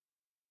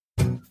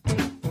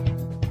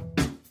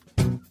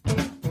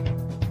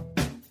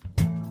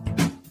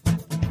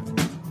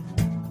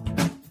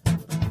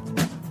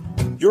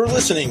You're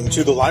listening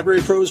to the Library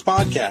Pros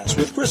Podcast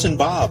with Chris and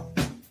Bob,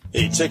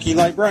 a techie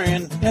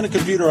librarian and a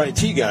computer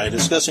IT guy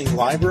discussing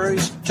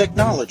libraries,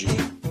 technology,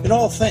 and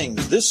all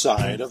things this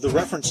side of the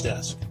reference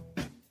desk.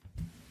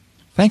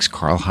 Thanks,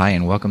 Carl. Hi,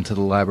 and welcome to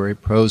the Library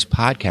Pros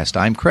Podcast.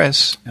 I'm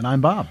Chris. And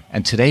I'm Bob.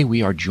 And today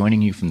we are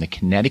joining you from the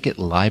Connecticut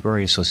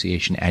Library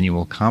Association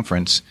Annual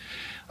Conference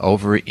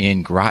over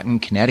in Groton,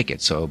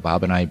 Connecticut. So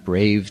Bob and I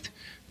braved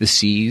the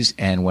seas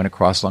and went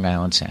across Long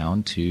Island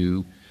Sound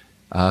to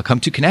come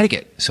to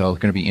Connecticut. So we're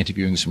going to be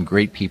interviewing some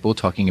great people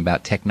talking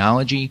about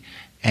technology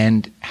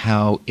and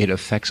how it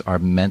affects our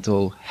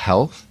mental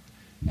health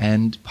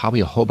and probably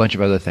a whole bunch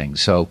of other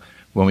things. So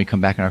when we come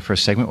back in our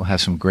first segment, we'll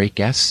have some great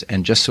guests.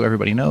 And just so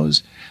everybody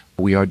knows,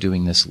 we are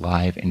doing this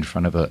live in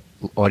front of an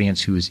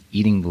audience who is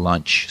eating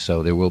lunch.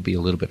 So there will be a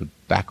little bit of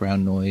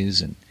background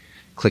noise and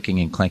clicking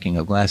and clanking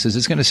of glasses.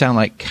 It's going to sound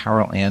like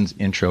Carol Ann's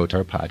intro to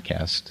our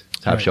podcast,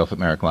 Top Shelf at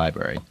Merrick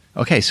Library.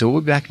 Okay, so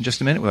we'll be back in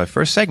just a minute with our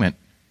first segment.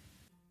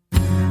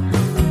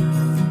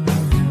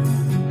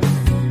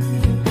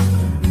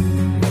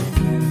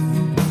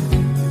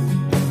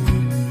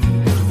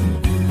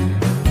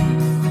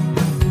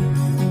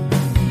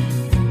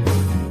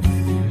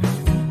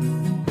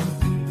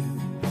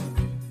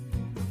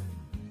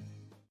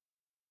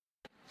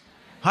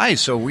 Hi,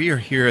 so we are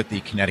here at the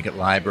Connecticut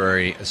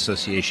Library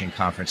Association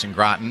Conference in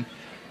Groton,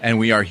 and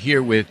we are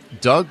here with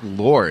Doug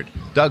Lord.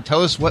 Doug,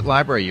 tell us what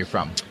library you're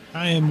from.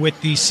 I am with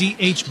the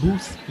C.H.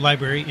 Booth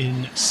Library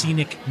in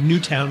scenic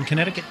Newtown,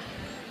 Connecticut.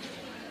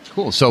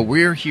 Cool. So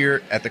we're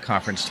here at the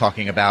conference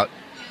talking about,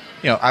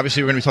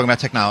 obviously we're going to be talking about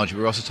technology.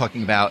 We're also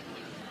talking about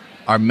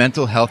our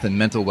mental health and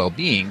mental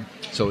well-being.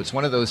 So it's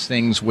one of those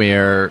things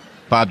where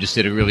Bob just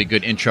did a really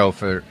good intro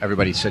for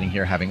everybody sitting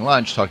here having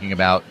lunch, talking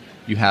about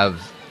you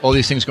have all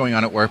these things going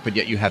on at work, but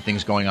yet you have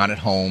things going on at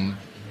home.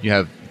 You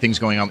have things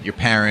going on with your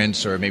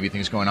parents or maybe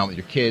things going on with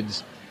your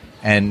kids.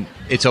 And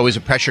it's always a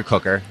pressure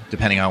cooker,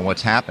 depending on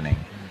what's happening.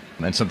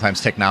 And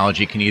sometimes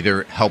technology can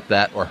either help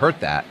that or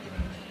hurt that.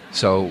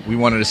 So we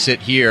wanted to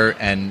sit here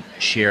and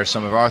share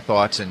some of our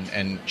thoughts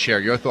and share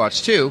your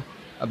thoughts, too,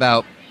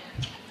 about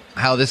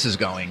how this is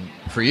going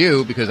for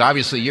you, because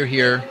obviously you're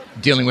here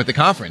dealing with the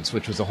conference,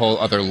 which was a whole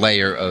other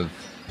layer of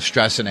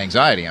stress and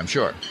anxiety, I'm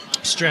sure.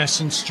 Stress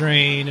and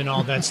strain and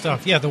all that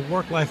stuff. Yeah, the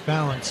work-life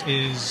balance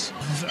is,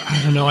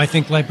 I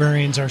think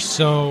librarians are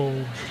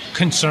so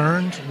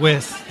concerned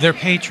with their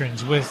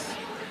patrons, with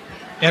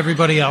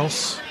everybody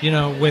else,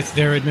 with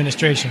their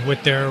administration,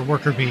 with their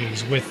worker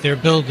bees, with their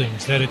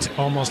buildings, that it's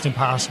almost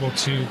impossible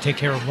to take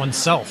care of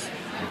oneself,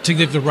 to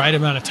give the right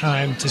amount of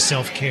time to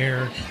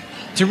self-care,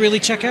 to really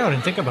check out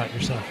and think about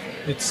yourself.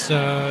 It's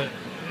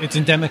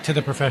endemic to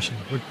the profession.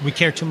 We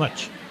care too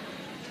much.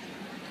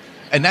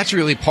 And that's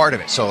really part of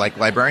it. So,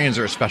 librarians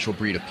are a special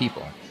breed of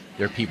people.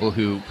 They're people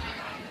who,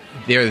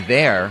 they're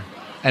there,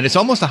 and it's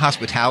almost a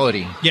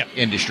hospitality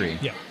industry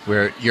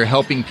where you're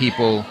helping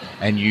people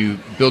and you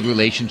build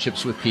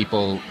relationships with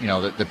people,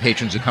 the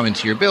patrons who come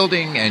into your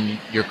building and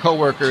your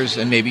coworkers,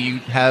 and maybe you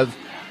have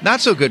not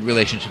so good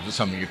relationships with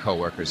some of your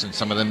coworkers, and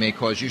some of them may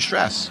cause you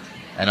stress.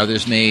 And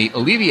others may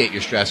alleviate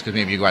your stress because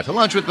maybe you go out to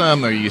lunch with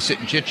them, or you sit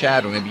and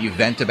chit-chat, or maybe you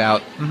vent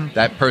about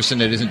that person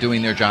that isn't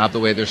doing their job the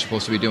way they're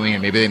supposed to be doing,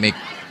 and maybe they make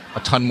a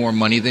ton more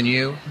money than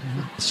you.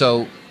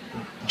 So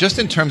just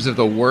in terms of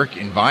the work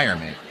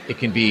environment, it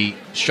can be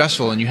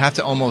stressful, and you have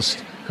to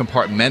almost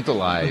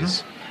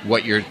compartmentalize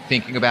what you're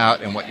thinking about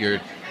and what you're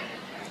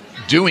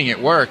doing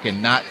at work,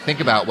 and not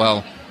think about,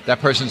 well, that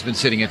person's been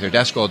sitting at their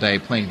desk all day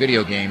playing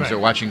video games or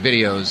watching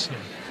videos,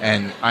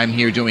 and I'm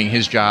here doing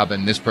his job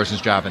and this person's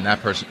job and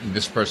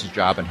this person's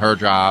job and her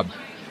job,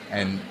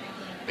 and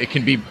it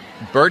can be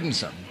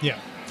burdensome. Yeah,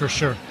 for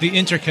sure. The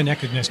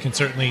interconnectedness can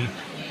certainly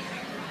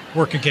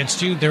work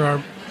against you. There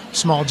are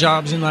small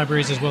jobs in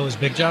libraries as well as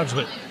big jobs,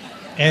 but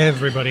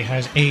everybody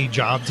has a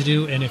job to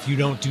do, and if you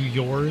don't do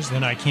yours,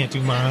 then I can't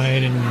do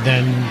mine, and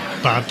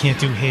then Bob can't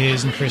do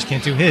his, and Chris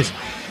can't do his.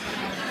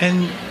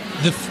 And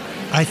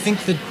I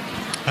think that,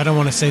 I don't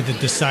want to say the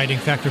deciding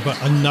factor, but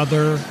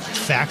another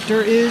factor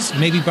is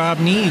maybe Bob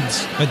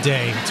needs a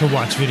day to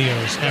watch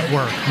videos at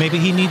work. Maybe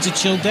he needs a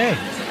chill day,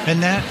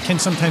 and that can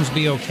sometimes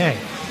be okay.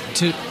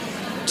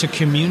 To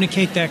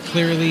communicate that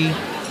clearly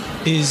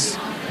is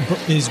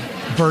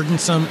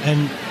burdensome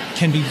and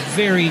can be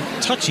very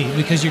touchy,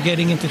 because you're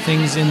getting into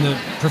things in the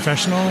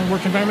professional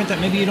work environment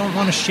that maybe you don't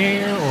want to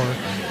share, or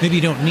maybe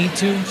you don't need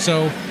to.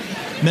 So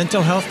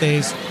mental health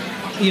days,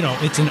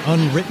 it's an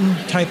unwritten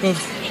type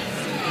of,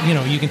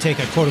 you can take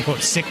a quote-unquote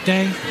sick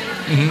day,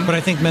 but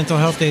I think mental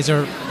health days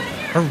are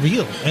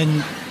real.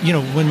 And,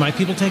 when my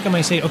people take them,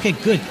 I say, okay,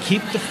 good,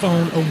 keep the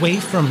phone away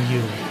from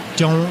you.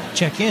 Don't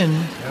check in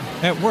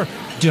at work.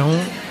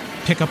 Don't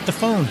pick up the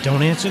phone.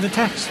 Don't answer the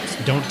texts.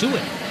 Don't do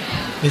it.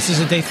 This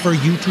is a day for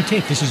you to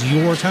take. This is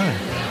your time.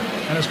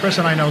 And as Chris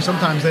and I know,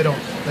 sometimes they don't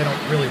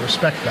really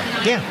respect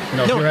that. Yeah.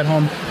 If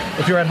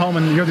you're at home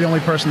and you're the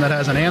only person that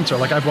has an answer,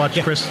 like I've watched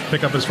Chris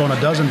pick up his phone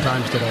a dozen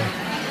times today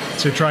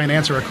to try and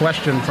answer a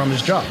question from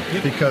his job,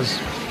 because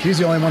he's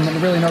the only one that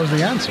really knows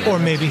the answer. Or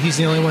maybe he's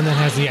the only one that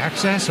has the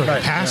access or the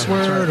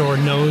password or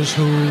knows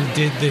who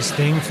did this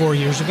thing 4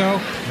 years ago.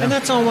 Yeah. And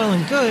that's all well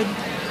and good,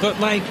 but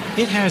like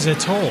it has a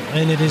toll,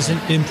 and it is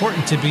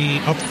important to be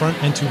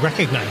upfront and to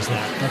recognize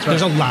that. That's right.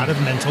 There's a lot of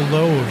mental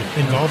load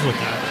involved with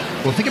that.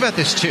 Well, think about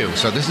this too.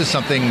 So this is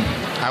something,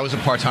 I was a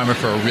part-timer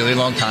for a really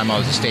long time. I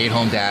was a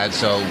stay-at-home dad,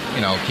 so,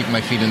 keeping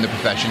my feet in the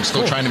profession,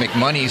 still trying to make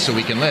money so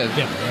we can live.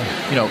 Yeah.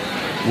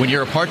 When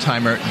you're a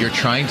part-timer, you're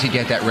trying to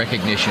get that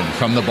recognition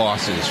from the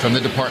bosses, from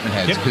the department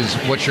heads, because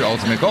what's your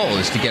ultimate goal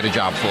is to get a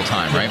job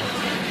full-time, right?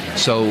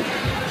 So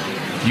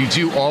you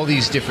do all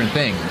these different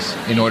things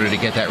in order to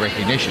get that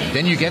recognition.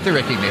 Then you get the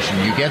recognition,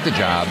 you get the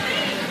job,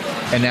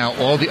 and now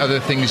all the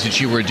other things that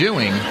you were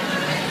doing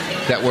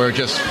that were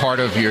just part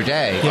of your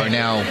day are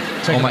now,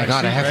 oh my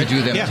God, I have to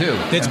do them too.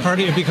 It's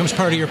it becomes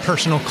part of your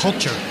personal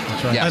culture.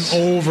 That's right. Yes.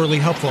 I'm overly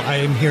helpful. I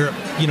am here,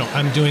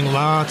 I'm doing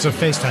lots of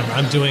FaceTime.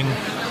 I'm doing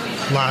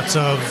lots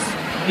of,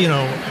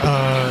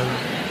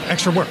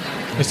 extra work,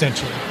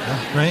 essentially,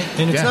 right?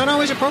 And it's not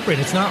always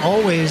appropriate. It's not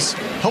always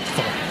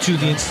helpful to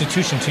the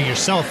institution, to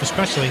yourself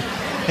especially,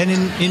 and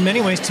in many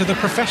ways to the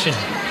profession,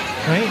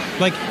 right?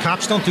 Like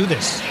cops don't do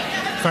this.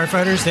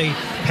 Firefighters, they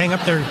hang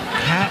up their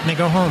hat and they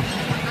go home.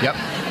 Yep.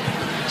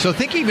 So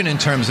think even in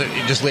terms of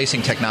just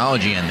lacing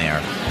technology in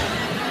there,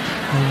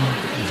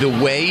 the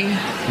way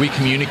we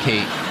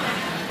communicate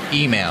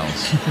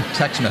emails,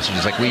 text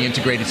messages, like we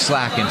integrated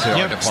Slack into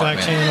our department. Slack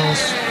channels.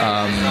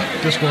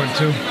 Discord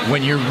too.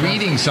 When you're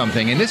reading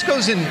something, and this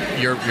goes in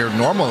your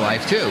normal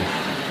life too,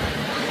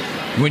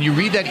 when you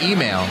read that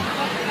email,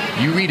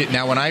 you read it.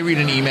 Now, when I read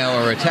an email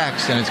or a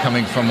text and it's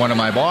coming from one of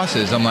my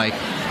bosses, I'm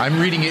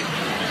reading it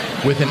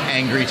with an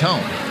angry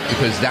tone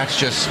because that's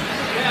just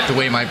the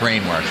way my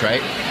brain works,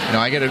 right?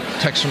 I get a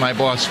text from my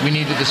boss, we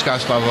need to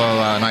discuss blah, blah,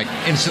 blah, and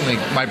instantly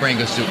my brain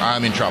goes to,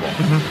 I'm in trouble.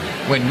 Mm-hmm.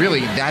 When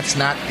really, that's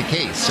not the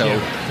case. So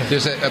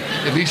there's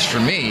at least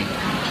for me,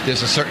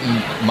 there's a certain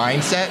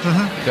mindset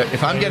that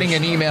if I'm getting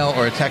an email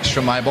or a text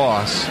from my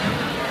boss,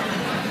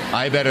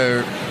 I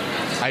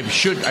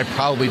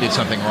probably did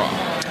something wrong.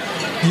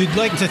 You'd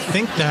like to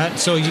think that.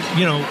 So,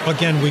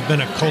 again, we've been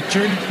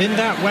accultured in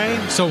that way.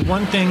 So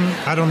one thing,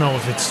 I don't know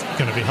if it's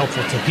going to be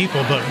helpful to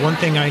people, but one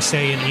thing I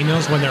say in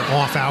emails when they're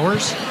off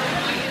hours,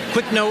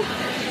 quick note,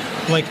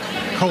 like,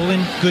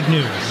 good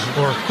news,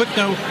 or quick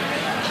note,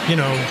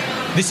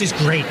 this is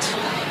great.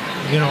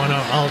 And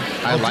I'll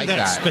like do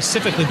that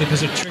specifically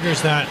because it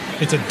triggers that.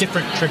 It's a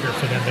different trigger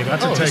for them. They go,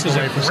 that's a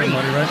takeaway for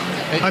somebody, right?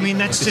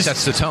 It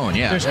sets the tone,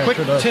 yeah. There's quick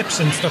tips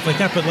and stuff like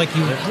that, but like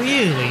you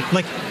really,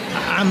 like,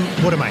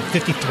 what am I,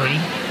 53?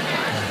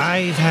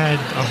 I've had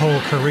a whole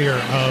career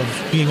of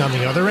being on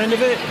the other end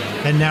of it,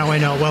 and now I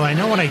know what I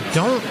don't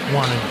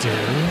want to do,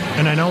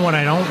 and I know what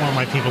I don't want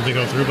my people to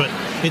go through, but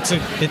it's a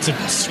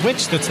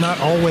switch that's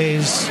not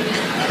always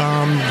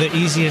the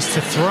easiest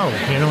to throw.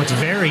 It's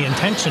very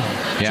intentional.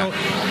 Yeah. So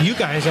you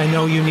guys, I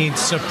know you need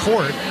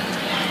support,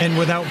 and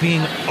without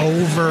being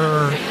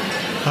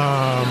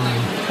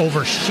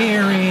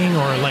oversharing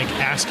or like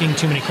asking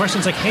too many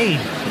questions, like, hey,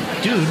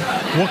 dude,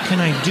 what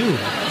can I do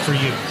for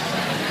you?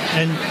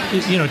 And,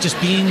 just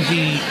being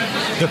the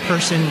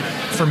person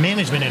for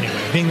management anyway,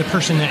 being the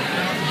person that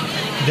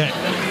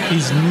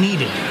is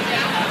needed.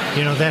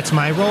 That's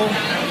my role.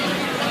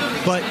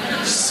 But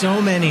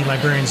so many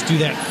librarians do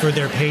that for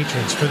their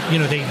patrons.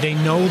 They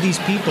know these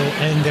people,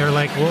 and they're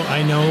like, well,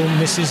 I know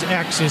Mrs.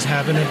 X is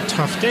having a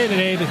tough day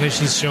today because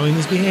she's showing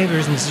these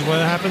behaviors, and this is what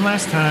happened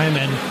last time.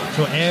 And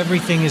so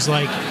everything is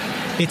like,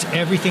 it's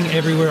everything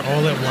everywhere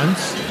all at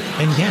once.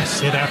 And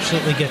yes, it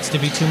absolutely gets to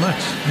be too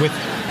much with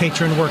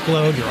patron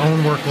workload, your own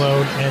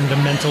workload, and the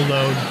mental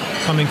load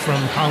coming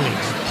from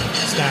colleagues,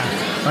 staff.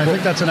 I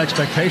think that's an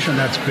expectation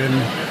that's been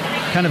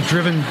kind of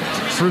driven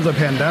through the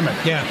pandemic.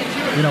 Yeah.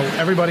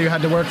 Everybody who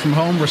had to work from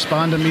home,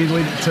 respond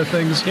immediately to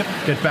things, get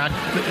back.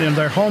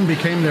 Their home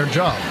became their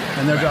job,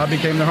 and their job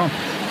became their home.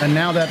 And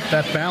now that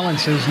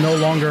balance is no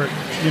longer,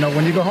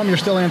 when you go home, you're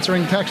still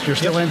answering text, you're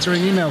still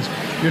answering emails,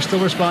 you're still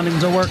responding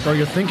to work, or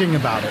you're thinking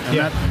about it.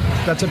 And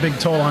that's a big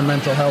toll on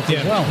mental health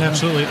as well.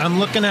 Absolutely. I'm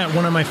looking at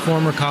one of my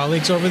former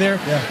colleagues over there.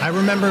 Yeah. I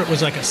remember it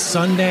was like a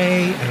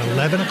Sunday at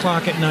 11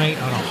 o'clock at night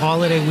on a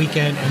holiday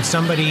weekend, and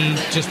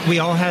we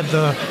all had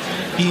the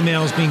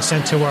emails being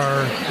sent to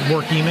our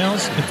work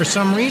emails, and for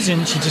some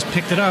reason, she just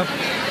picked it up,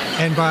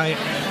 and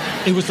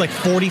it was like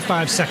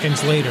 45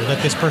 seconds later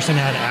that this person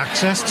had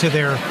access to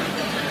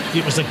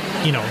it was like,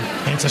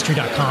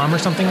 Ancestry.com or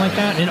something like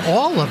that. And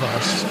all of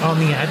us on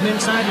the admin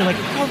side were like,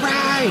 all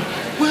right,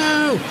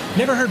 whoa.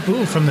 Never heard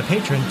boo from the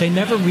patron. They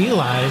never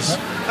realized,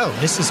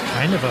 this is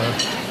kind of a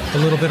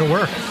little bit of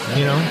work,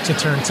 to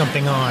turn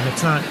something on.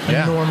 It's not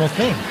a normal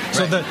thing. Right.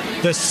 So the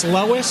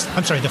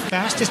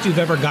fastest you've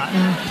ever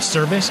gotten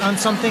service on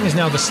something is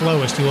now the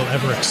slowest you will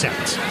ever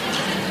accept.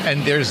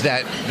 And there's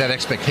that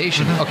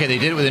expectation. Okay, they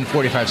did it within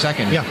 45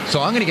 seconds. Yeah.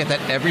 So I'm going to get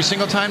that every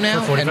single time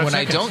now. And when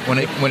I don't,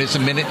 when it's a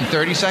minute and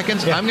 30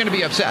 seconds, I'm going to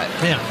be upset.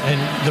 Yeah,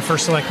 and the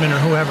first selectman or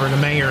whoever, the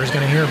mayor, is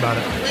going to hear about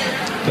it.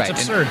 It's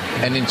absurd.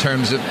 And in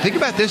terms of, think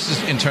about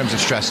this in terms of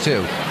stress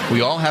too.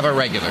 We all have our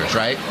regulars,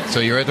 right? So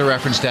you're at the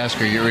reference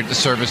desk or you're at the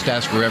service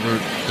desk, wherever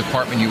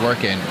department you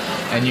work in,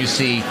 and you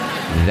see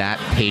that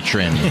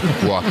patron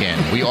walk in.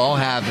 We all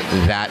have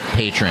that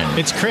patron.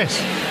 It's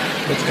Chris.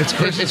 It's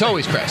Chris. It's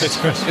always Chris. It's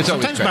Chris. It's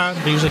always Sometimes Chris. Bob,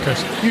 but usually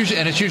Chris.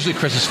 And it's usually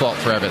Chris's fault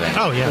for everything.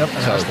 Oh, yeah.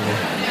 So,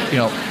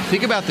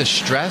 think about the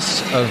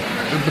stress of,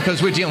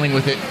 because we're dealing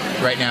with it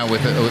right now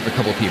with a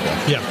couple of people.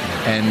 Yeah.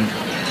 And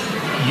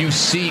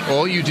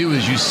all you do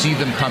is you see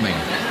them coming.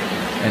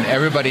 And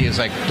everybody is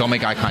like, don't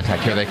make eye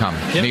contact. Here they come.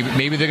 Yep.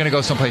 Maybe they're going to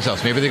go someplace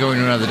else. Maybe they're going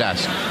to another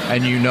desk.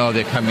 And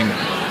they're coming,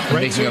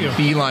 making a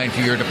beeline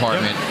for your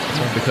department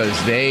because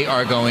they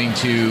are going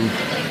to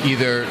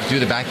either do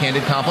the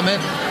backhanded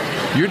compliment.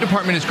 Your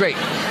department is great,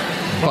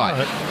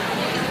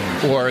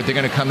 or they're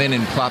going to come in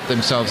and plop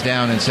themselves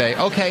down and say,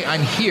 okay,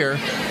 I'm here,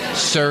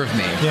 serve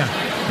me. Yeah.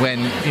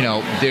 When,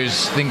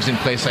 there's things in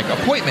place like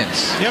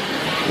appointments. Yep.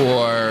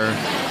 Or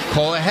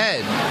call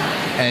ahead.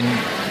 And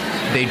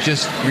they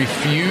just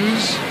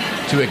refuse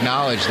to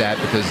acknowledge that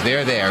because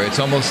they're there. It's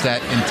almost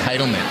that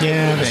entitlement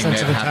thing the sense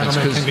that of happens.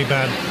 Entitlement can be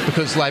bad.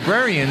 Because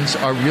librarians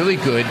are really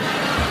good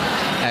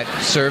at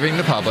serving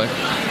the public,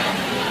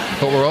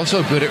 but we're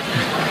also good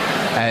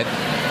at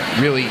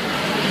really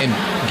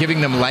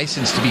giving them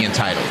license to be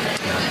entitled.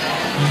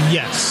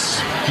 Yes.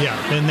 Yeah.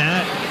 And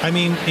that,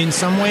 in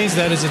some ways,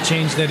 that is a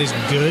change that is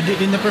good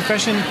in the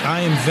profession.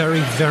 I am very,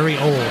 very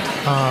old.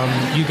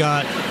 You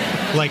got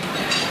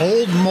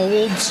old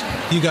molds,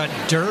 you got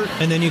dirt,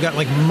 and then you got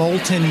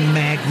molten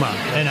magma.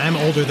 And I'm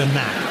older than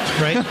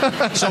that,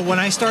 right? So when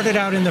I started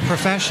out in the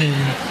profession,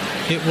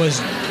 it was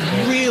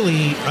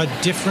really a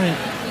different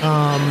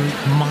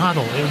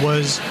model. It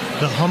was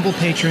the humble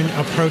patron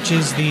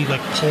approaches the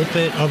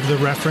pulpit of the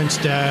reference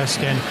desk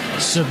and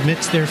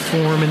submits their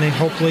form, and they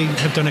hopefully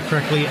have done it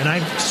correctly. And I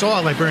saw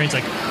librarians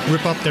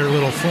rip up their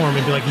little form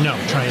and be like, "No,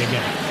 try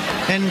again."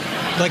 And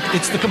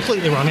it's the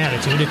completely wrong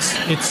attitude.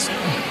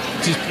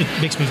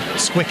 It makes me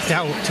squicked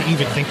out to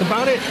even think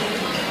about it.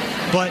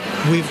 But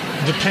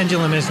the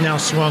pendulum has now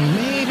swung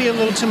maybe a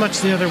little too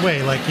much the other way.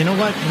 You know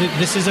what?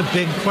 This is a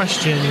big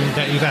question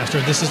that you've asked, or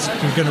this is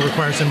going to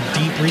require some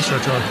deep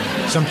research, or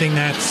something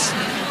that's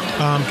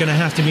going to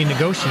have to be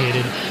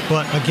negotiated.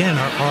 But again,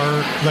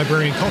 our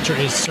librarian culture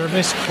is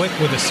service, quick,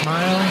 with a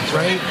smile,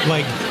 right?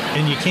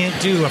 And you can't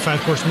do a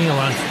 5-course meal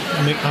on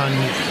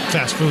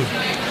fast food.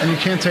 And you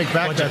can't take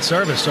back that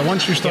service. So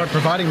once you start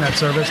providing that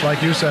service,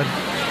 like you said,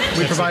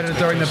 we provided it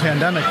during the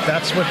pandemic.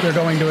 That's what they're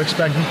going to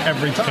expect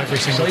every time.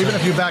 So even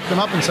if you back them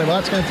up and say, well,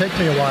 that's going to take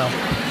me a while,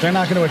 they're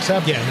not going to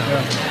accept it.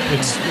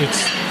 It's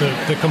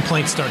the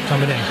complaints start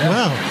coming in.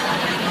 Yeah. Wow.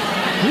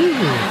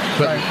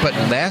 But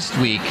last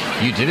week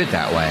you did it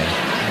that way.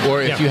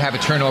 Or if you have a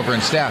turnover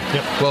in staff.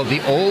 Well,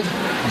 the old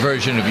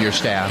version of your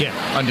staff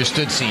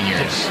understood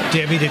seniors.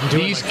 Debbie didn't do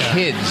These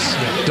kids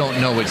don't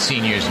know what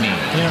seniors need.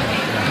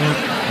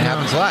 It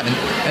happens a lot.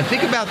 And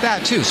think about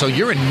that, too. So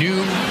you're a new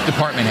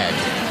department head,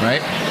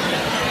 right?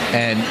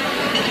 And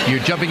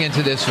you're jumping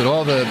into this with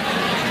all the,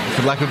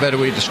 for lack of a better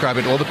way to describe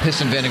it, all the piss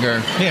and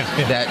vinegar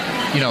that,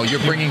 you're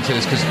bringing to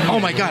this. Because, oh,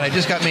 my God, I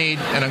just got made,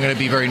 and I'm going to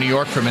be very New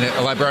York for a minute,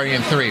 a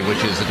librarian 3,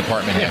 which is a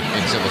department head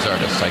in civil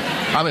service.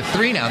 I'm at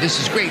 3 now. This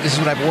is great. This is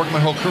what I've worked my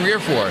whole career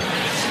for.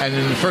 And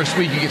in the first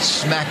week, you get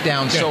smacked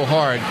down so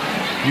hard,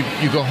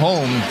 you go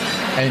home,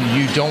 and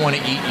you don't want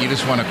to eat. You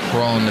just want to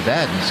crawl in the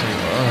bed and say,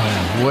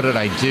 oh, what did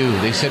I do?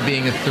 They said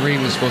being a 3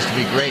 was supposed to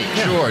be great.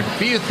 Sure,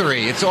 be a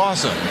 3. It's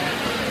awesome.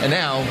 And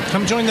now...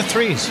 come join the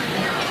 3s.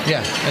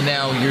 Yeah, and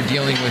now you're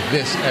dealing with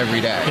this every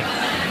day.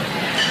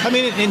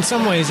 In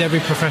some ways, every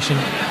profession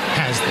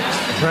has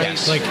this, right?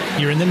 Yes.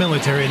 You're in the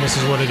military, and this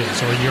is what it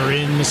is. Or you're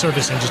in the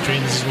service industry,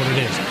 and this is what it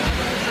is.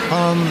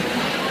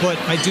 But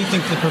I do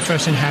think the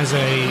profession has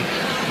a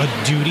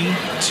duty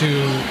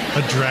to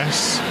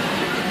address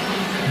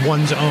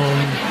one's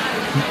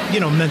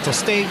own, mental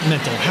state,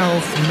 mental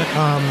health,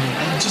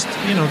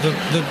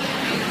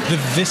 the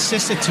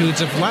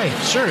vicissitudes of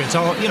life. Sure, it's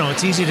all,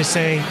 it's easy to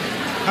say,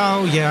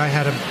 oh yeah, I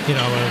had a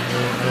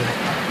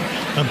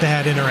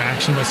bad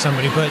interaction with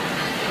somebody, but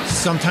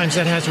sometimes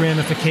that has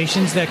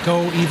ramifications that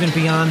go even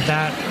beyond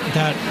that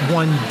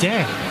one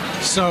day.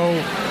 So,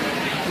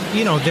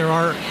 there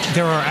are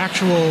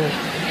actual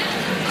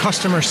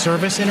customer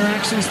service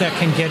interactions that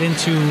can get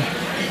into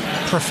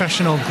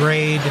professional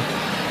grade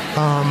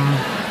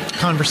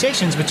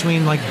conversations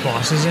between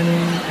bosses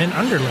and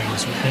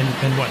underlings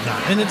and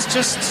whatnot. And it's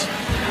just,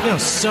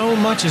 so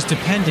much is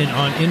dependent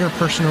on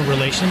interpersonal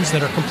relations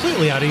that are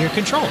completely out of your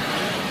control.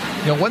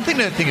 One thing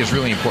that I think is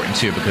really important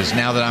too, because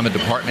now that I'm a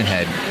department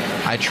head,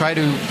 I try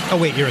to... Oh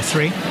wait, you're a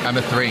 3? I'm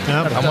a 3.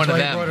 No, I'm one of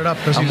them.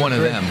 I'm one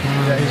of them.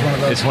 Yeah, he's one of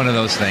those. It's one of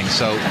those things.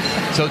 So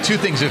 2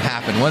 things have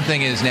happened. One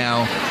thing is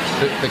now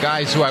the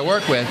guys who I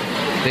work with,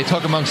 they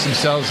talk amongst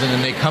themselves and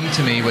then they come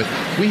to me with,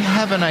 we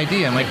have an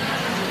idea. I'm like,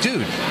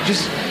 dude,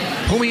 just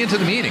pull me into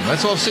the meeting.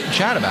 Let's all sit and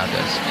chat about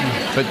this.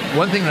 But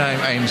one thing that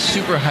I'm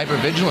super hyper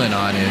vigilant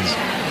on is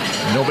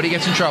nobody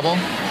gets in trouble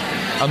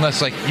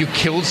unless like you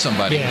killed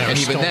somebody, and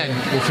even then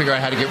we'll figure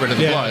out how to get rid of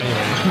the blood.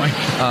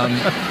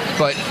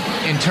 But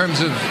in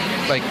terms of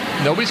like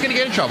nobody's going to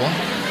get in trouble.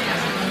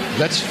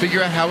 Let's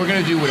figure out how we're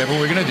going to do whatever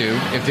we're going to do.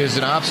 If there's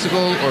an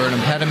obstacle or an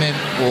impediment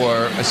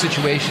or a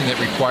situation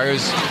that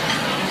requires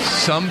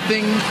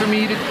something for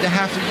me to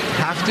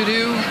have to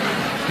do,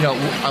 you know,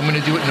 I'm going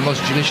to do it in the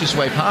most judicious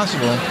way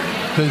possible.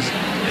 Because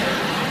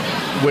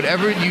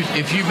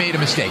if you made a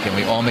mistake, and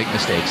we all make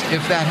mistakes,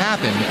 if that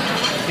happened,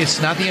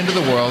 it's not the end of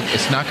the world.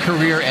 It's not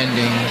career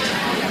ending.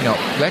 You know,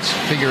 let's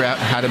figure out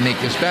how to make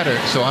this better.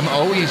 So I'm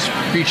always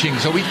preaching.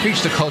 So we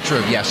preach the culture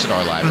of yes at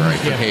our library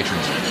for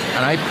patrons,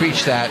 and I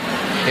preach that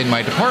in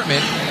my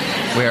department,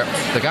 where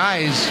the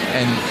guys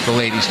and the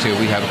ladies too.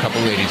 We have a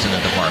couple ladies in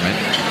the department,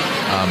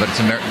 but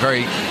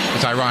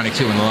it's ironic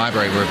too. In the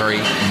library, we're a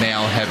very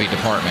male-heavy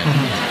department.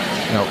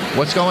 You know,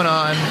 what's going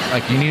on?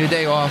 Like, you need a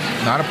day off?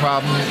 Not a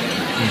problem.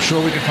 I'm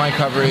sure we can find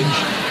coverage.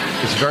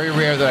 It's very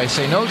rare that I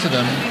say no to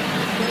them,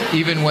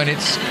 even when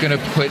it's going to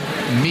put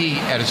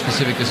me at a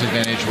specific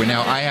disadvantage, where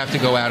now I have to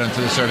go out onto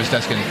the service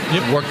desk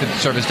and work the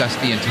service desk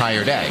the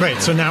entire day.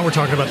 Right, so now we're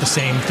talking about the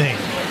same thing.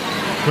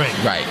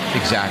 Right,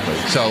 exactly.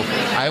 So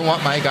I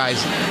want my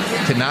guys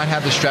to not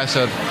have the stress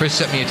of, Chris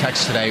sent me a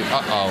text today,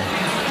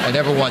 I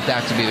never want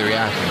that to be the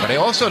reaction. But I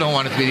also don't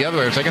want it to be the other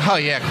way. It's like, oh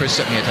yeah, Chris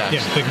sent me a text.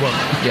 Yeah, big whoop.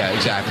 Yeah,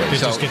 exactly. It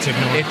just gets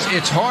ignored.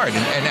 It's hard.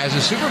 And as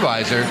a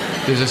supervisor,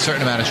 there's a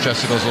certain amount of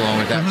stress that goes along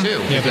with that too.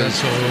 Yeah, because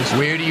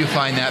where do you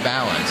find that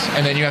balance?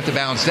 And then you have to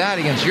balance that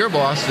against your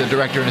boss, the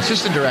director and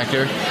assistant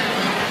director,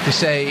 to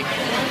say,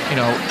 you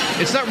know,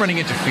 it's not running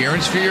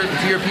interference for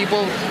your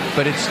people,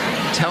 but it's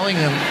telling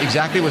them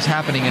exactly what's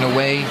happening in a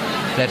way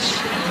that's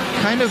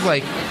kind of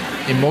like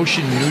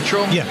emotion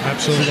neutral. Yeah,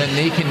 absolutely. So then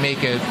they can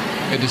make a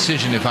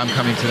decision if I'm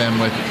coming to them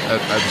with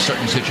a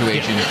certain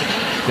situation,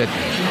 that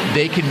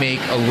they can make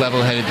a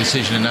level-headed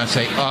decision and not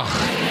say, ugh,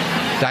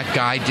 that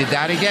guy did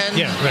that again.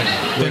 Yeah,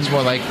 right. It's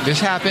more like,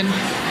 this happened,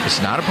 it's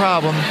not a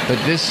problem,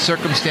 but this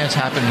circumstance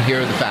happened,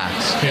 here are the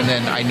facts. And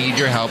then I need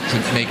your help to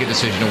make a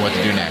decision on what to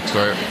do next.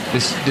 Or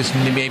this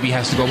maybe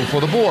has to go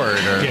before the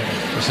board or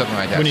something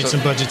like that. We need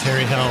some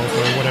budgetary help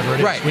or whatever it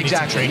is. Right,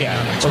 exactly.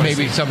 Or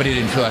maybe somebody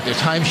didn't fill out their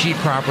timesheet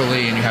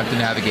properly and you have to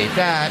navigate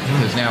that,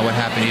 because now what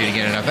happened, you didn't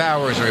get enough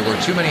hours or you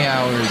worked too many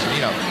hours.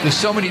 You know, there's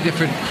so many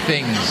different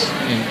things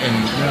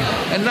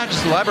and not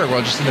just the library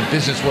world, just in the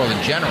business world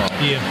in general,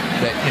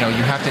 that, you know,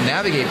 you have to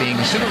navigate being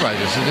a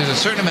supervisor. So there's a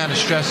certain amount of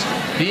stress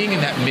being in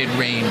that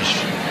mid-range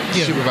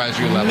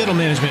supervisory level. Middle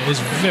management is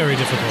very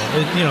difficult.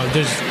 You know,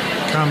 there's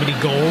comedy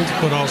gold,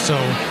 but also,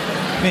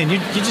 man,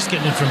 you're just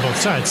getting it from both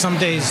sides. Some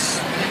days,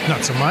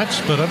 not so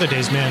much, but other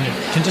days, man, it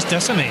can just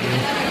decimate you.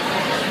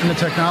 And the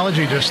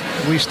technology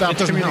we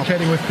stopped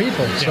communicating with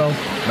people. So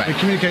we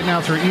communicate now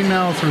through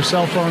email, through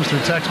cell phones,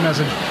 through text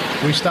message.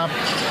 We stopped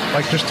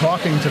like just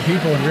talking to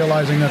people and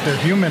realizing that they're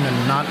human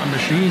and not a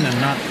machine and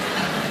not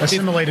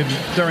assimilated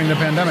during the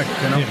pandemic,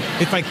 you know.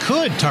 If I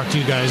could talk to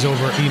you guys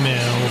over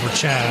email, over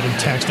chat and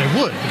text, I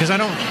would, because I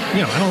don't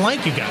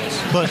like you guys,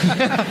 but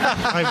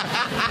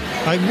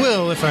I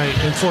will if I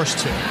am forced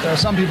to. There are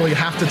some people you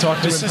have to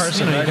talk to in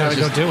person. You got to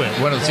go do it.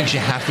 One of the things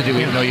you have to do,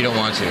 even though you don't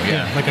want to.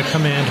 Yeah, like a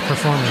command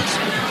performance.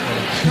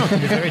 It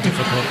can be very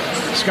difficult.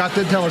 Scott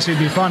did tell us he'd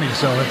be funny,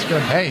 so it's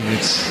good. Hey,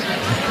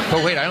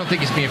 but wait, I don't think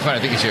he's being funny. I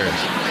think he's serious.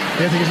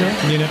 Do you think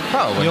he's here?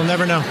 Probably. You'll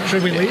never know.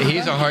 Should we leave?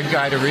 He's a hard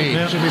guy to read.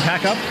 Yeah. Should we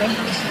pack up then?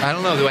 I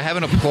don't know. Do I have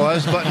an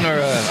applause button or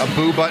a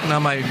boo button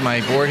on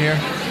my board here?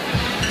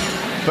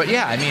 But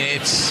yeah, I mean,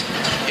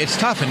 it's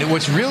tough. And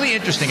what's really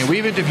interesting, and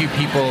we've interviewed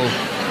people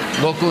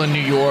local in New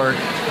York,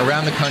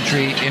 around the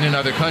country, in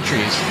other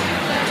countries.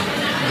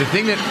 The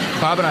thing that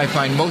Bob and I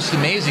find most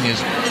amazing is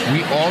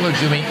we all are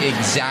doing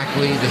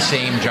exactly the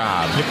same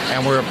job.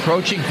 And we're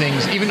approaching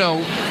things, even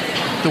though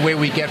the way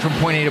we get from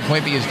point A to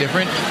point B is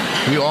different,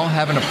 we all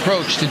have an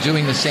approach to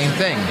doing the same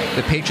thing.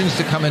 The patrons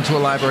that come into a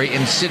library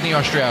in Sydney,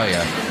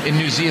 Australia, in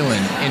New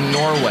Zealand, in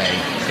Norway,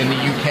 in the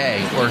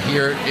UK, or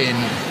here in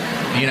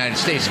the United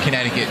States,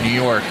 Connecticut, New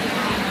York,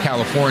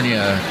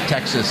 California,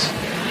 Texas,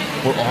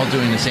 we're all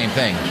doing the same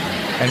thing.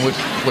 And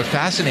what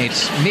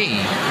fascinates me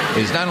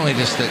is not only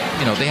just that,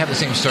 you know, they have the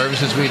same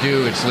services we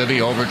do, it's Libby,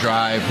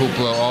 Overdrive,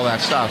 Hoopla, all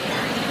that stuff.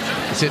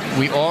 It's that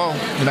we all,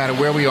 no matter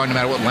where we are, no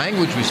matter what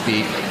language we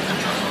speak,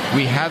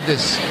 we have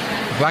this,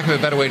 for lack of a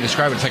better way to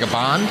describe it, it's like a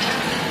bond,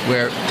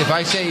 where if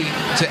I say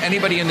to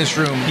anybody in this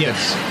room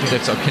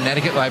that's a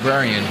Connecticut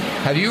librarian,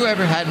 have you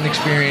ever had an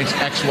experience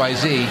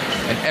XYZ?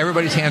 And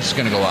everybody's hands is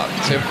going to go up.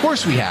 Say, of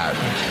course we have.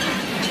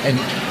 And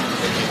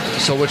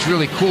so what's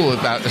really cool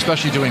about,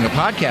 especially doing a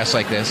podcast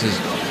like this, is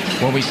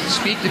when we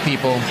speak to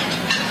people,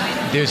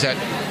 there's that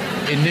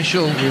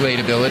initial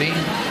relatability.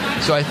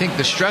 So I think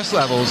the stress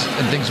levels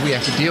and things we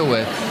have to deal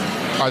with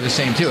are the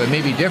same too. It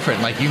may be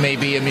different. Like you may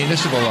be a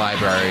municipal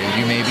library,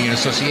 you may be an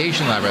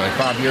association library. Like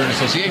Bob, you're an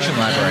association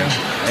library,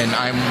 and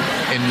I'm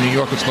in New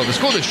York. What's called the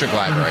school district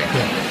library.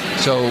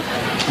 So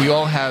we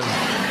all have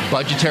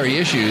budgetary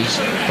issues.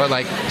 But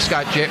like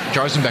Scott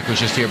Jarzenbeck was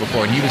just here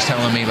before, and he was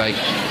telling me, like,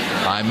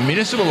 I'm a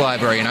municipal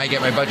library and I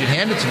get my budget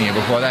handed to me. And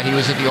before that, he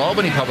was at the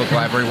Albany Public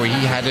Library where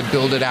he had to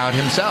build it out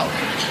himself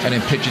and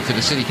then pitch it to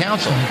the city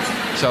council.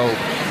 So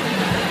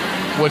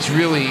what's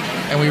really,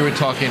 and we were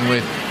talking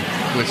with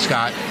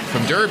Scott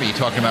from Derby,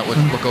 talking about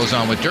what goes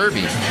on with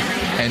Derby.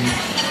 And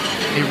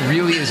it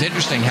really is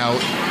interesting how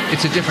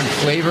it's a different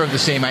flavor of the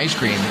same ice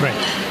cream. Right.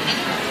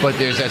 But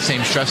there's that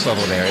same stress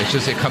level there. It's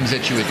just it comes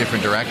at you at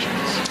different directions.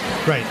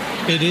 Right.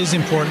 It is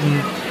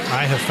important,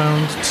 I have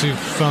found, to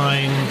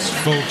find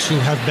folks who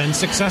have been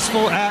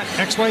successful at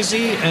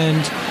XYZ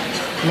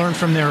and learn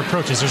from their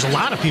approaches. There's a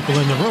lot of people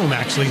in the room,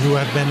 actually, who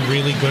have been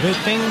really good at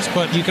things,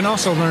 but you can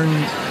also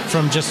learn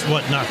from just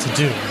what not to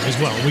do as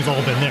well. We've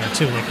all been there,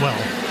 too. Like, well,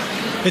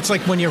 it's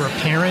like when you're a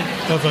parent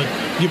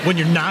when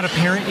you're not a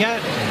parent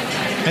yet,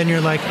 and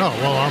you're like, oh,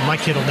 well, my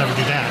kid will never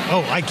do that.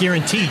 Oh, I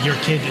guarantee your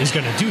kid is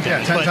going to do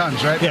that. Yeah, 10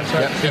 times, right? Yeah,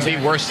 right. It'd be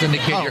worse than the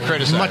kid you're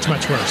criticizing. Much,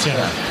 much worse,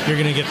 yeah. You're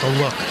going to get the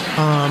look.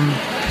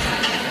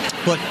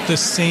 But the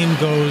same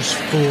goes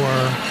for,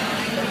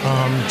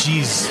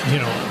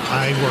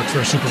 I worked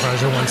for a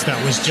supervisor once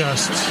that was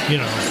just,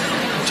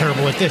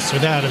 terrible at this or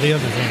that or the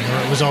other thing,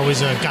 or it was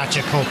always a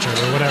gotcha culture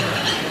or whatever.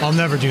 I'll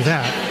never do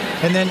that.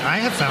 And then I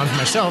have found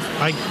myself,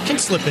 I can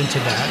slip into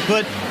that,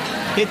 but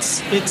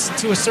it's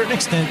to a certain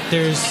extent,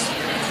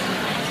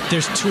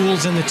 there's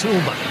tools in the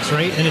toolbox,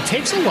 right? And it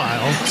takes a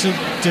while to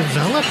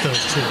develop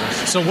those tools.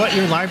 So what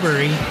your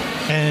library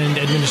and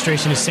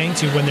administration is saying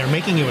to you when they're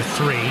making you a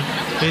 3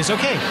 is,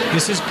 okay,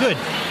 this is good.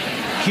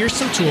 Here's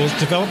some tools,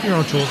 develop your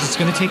own tools. It's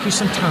going to take you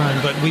some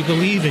time, but we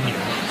believe in you.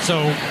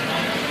 So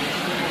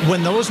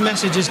when those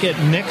messages get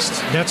mixed,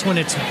 that's when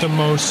it's the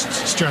most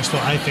stressful,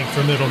 I think,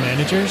 for middle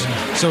managers.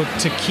 So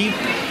to keep,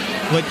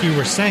 like you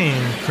were saying,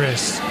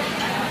 Chris,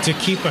 to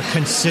keep a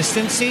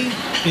consistency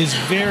is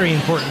very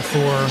important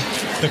for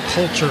the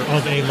culture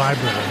of a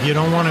library. You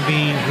don't want to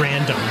be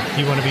random.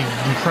 You want to be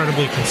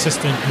incredibly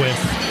consistent with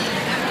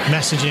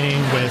messaging,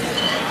 with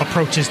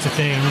approaches to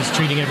things,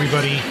 treating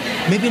everybody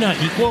maybe not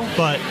equal,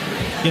 but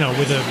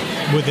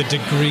with a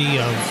degree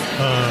of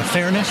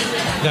fairness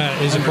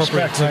that is and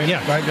appropriate. Respect, right?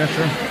 Yeah, right. That's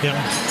true.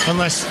 Yeah,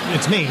 unless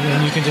it's me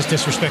and you can just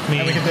disrespect me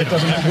at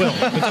will.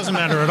 It doesn't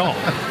matter at all.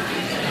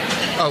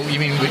 Oh, you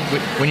mean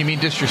when you mean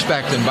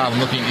disrespect? And Bob, I'm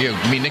looking at you.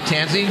 You mean Nick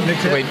Tanzi?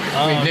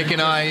 Nick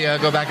and I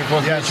go back and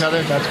forth with each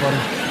other. That's funny.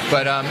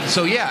 But I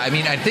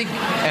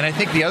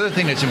think the other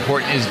thing that's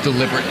important is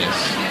deliberateness.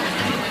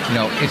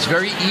 It's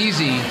very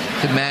easy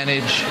to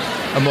manage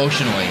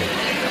emotionally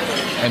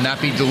and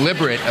not be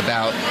deliberate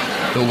about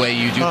the way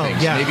you do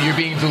things. Yeah. Maybe you're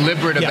being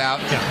deliberate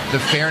about the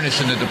fairness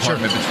in the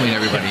department between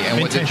everybody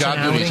and what the job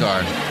duties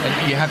are.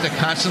 And you have to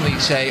constantly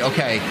say,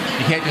 okay,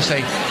 you can't just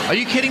say, are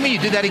you kidding me? You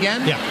did that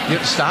again? Yeah. You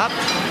have to stop,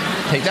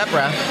 take that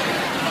breath,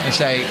 and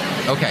say,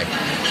 okay,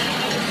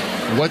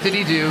 what did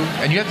he do?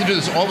 And you have to do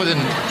this all within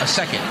a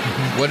second.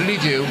 Mm-hmm. What did he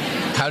do?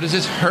 How does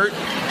this hurt?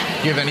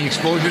 Do you have any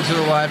exposure to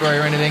the library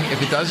or anything?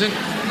 If it doesn't,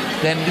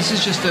 then this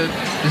is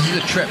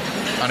a trip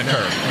on a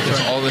curve.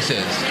 That's all this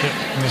is. They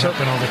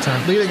happen all the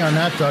time. Leading on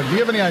that, Doug, do you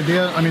have any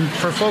idea? I mean,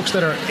 for folks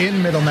that are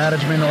in middle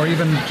management or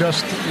even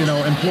just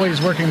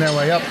employees working their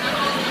way up,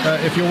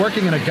 if you're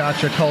working in a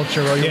gotcha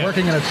culture or you're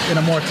working in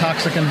a more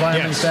toxic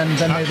environment than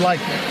they'd like,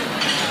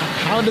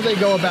 how do they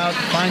go about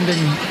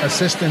finding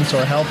assistance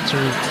or help to?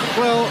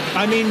 Well,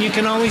 I mean, you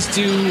can always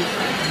do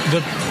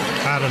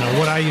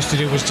what I used to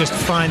do was just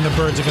find the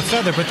birds of a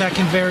feather, but that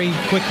can very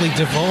quickly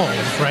devolve,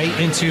 right,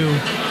 into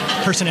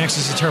person X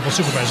is a terrible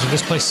supervisor.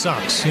 This place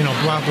sucks,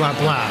 blah, blah,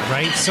 blah,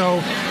 right?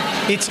 So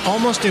it's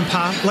almost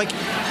impossible. Like,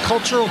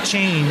 cultural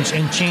change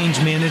and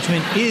change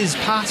management is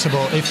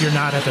possible if you're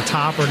not at the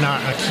top or not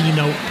a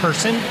keynote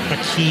person, a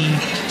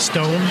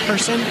keystone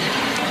person.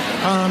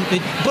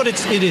 But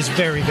it is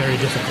very, very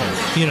difficult,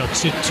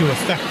 to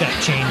affect that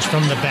change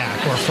from the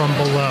back or from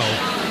below.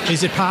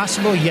 Is it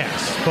possible?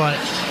 Yes, but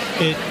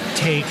it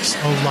takes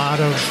a lot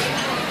of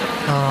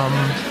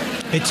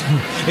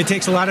it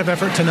takes a lot of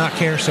effort to not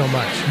care so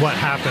much what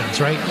happens,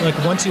 right? Like,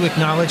 once you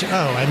acknowledge,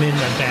 I'm in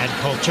a bad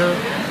culture,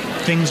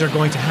 things are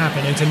going to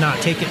happen, and to not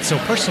take it so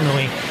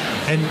personally.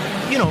 And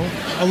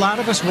a lot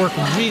of us work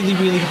really,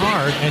 really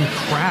hard and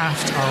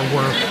craft our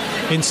work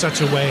in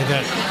such a way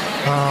that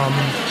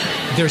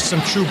there's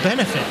some true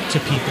benefit to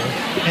people,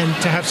 and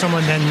to have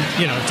someone then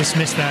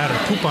dismiss that or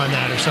poop on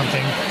that or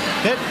something,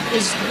 that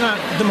is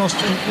not the most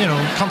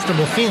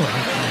comfortable feeling.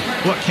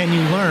 What can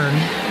you learn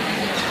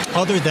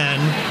other than,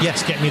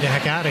 yes, get me the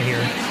heck out of here?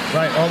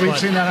 Right. Well, we've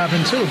seen that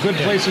happen too. Good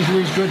places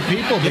lose good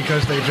people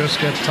because they just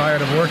get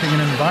tired of working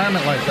in an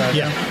environment like that.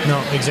 Yeah. No,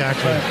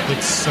 exactly. Right.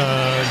 It's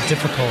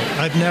difficult.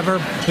 I've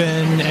never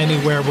been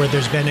anywhere where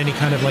there's been any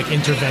kind of like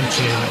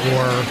intervention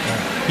or,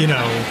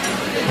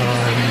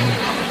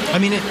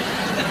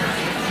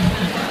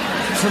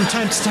 from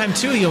time to time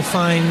too, you'll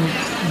find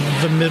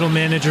the middle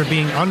manager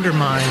being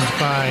undermined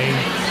by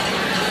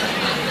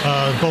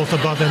both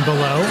above and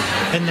below,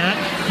 and that,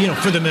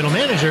 for the middle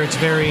manager, it's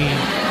very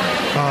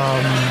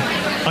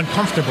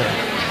uncomfortable.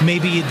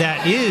 Maybe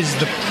that is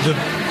the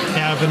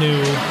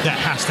avenue that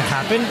has to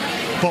happen.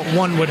 But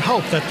one would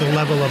hope that the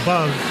level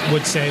above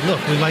would say,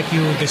 look, we like you,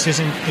 this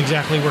isn't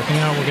exactly working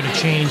out, we're going to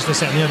change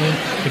this, that, and the other,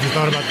 if you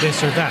thought about this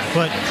or that.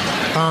 But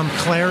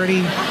clarity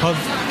of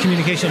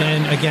communication,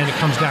 and again, it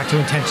comes back to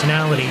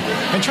intentionality,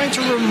 and trying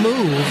to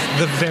remove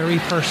the very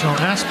personal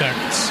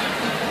aspects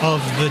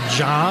of the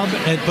job,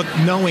 but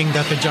knowing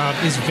that the job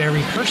is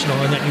very personal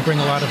and that you bring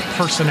a lot of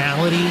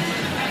personality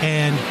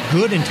and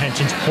good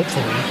intentions,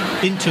 hopefully,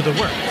 into the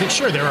work.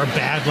 Sure, there are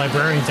bad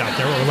librarians out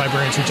there, or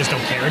librarians who just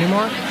don't care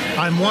anymore.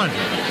 I'm one.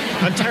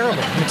 I'm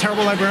terrible. I'm a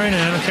terrible librarian,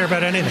 and I don't care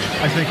about anything.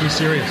 I think he's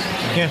serious.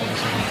 Yeah.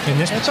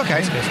 It's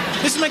okay.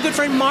 This is my good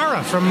friend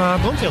Mara from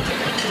Bloomfield.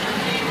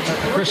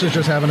 Chris is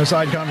just having a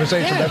side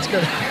conversation. Yeah. That's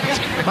good.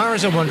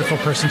 Mara's a wonderful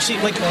person.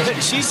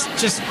 She's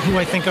just who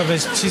I think of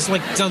as, she's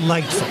like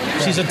delightful. Yeah.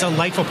 She's a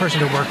delightful person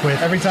to work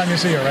with. Every time you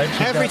see her, right?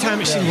 Every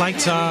time she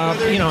lights up.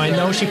 I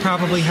know she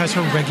probably has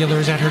her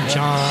regulars at her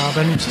job,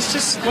 and she's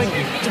just like,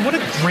 what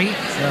a great,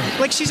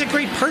 she's a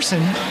great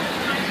person.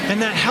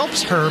 And that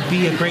helps her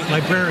be a great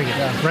librarian,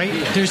 right?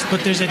 There's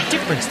a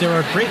difference. There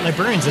are great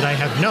librarians that I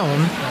have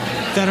known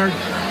that are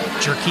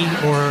jerky,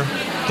 or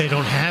they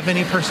don't have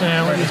any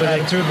personality. There's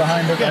attitude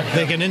behind it. Yeah,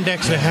 they can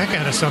index the heck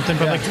out of something,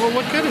 but well,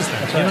 what good is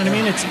that? You know what I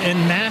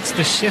mean? That's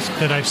the shift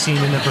that I've seen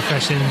in the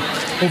profession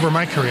over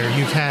my career.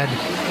 You've had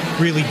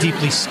really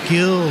deeply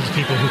skilled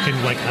people who can,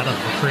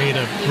 create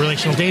a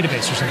relational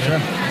database or something. Sure.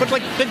 But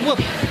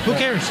who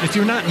cares? If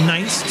you're not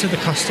nice to the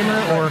customer,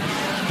 or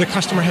the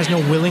customer has no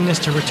willingness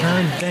to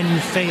return, then you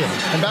fail.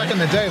 And back in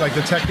the day,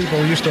 the tech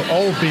people used to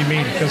all be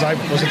mean, because I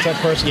was a tech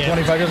person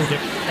 25 years ago.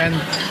 And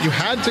you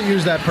had to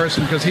use that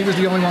person because he was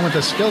the only one with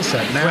the skill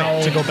set.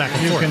 Now to go back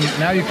and forth.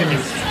 Now you can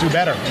do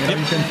better.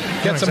 You can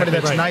get somebody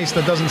that's nice,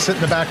 that doesn't sit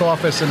in the back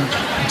office and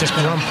just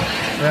grump.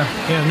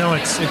 Yeah. No,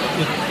 it's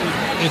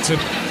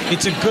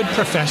a good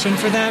profession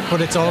for that,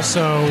 but it's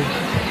also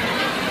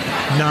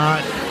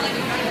not,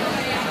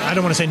 I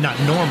don't want to say not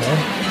normal,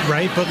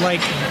 right? But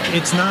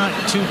it's not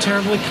too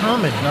terribly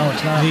common. No,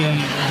 it's not.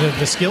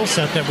 The skill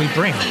set that we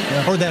bring,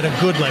 or that a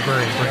good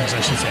librarian brings,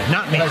 I should say.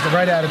 Not me. It has the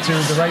right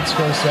attitude, the right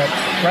skill set,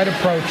 right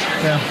approach.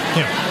 Yeah.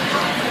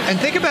 And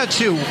think about,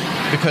 too,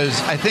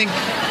 because I think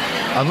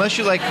unless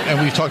you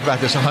and we've talked about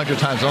this 100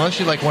 times, unless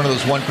you're one of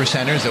those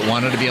 1%ers that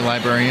wanted to be a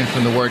librarian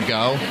from the word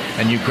go,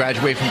 and you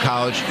graduate from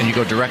college and you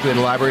go directly to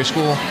library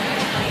school,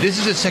 this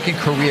is a second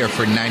career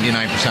for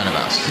 99% of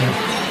us.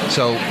 Yeah.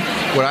 So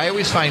what I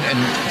always find,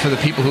 and for the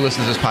people who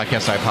listen to this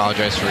podcast, I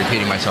apologize for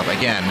repeating myself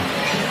again,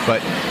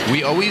 but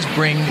we always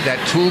bring that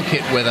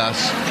toolkit with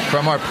us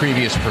from our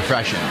previous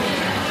profession.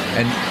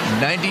 And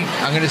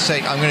I'm going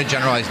to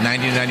generalize,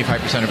 90 to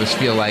 95% of us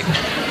feel like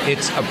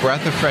it's a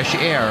breath of fresh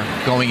air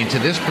going into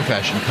this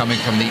profession, coming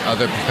from the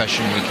other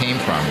profession we came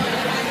from,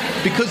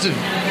 because of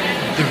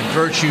the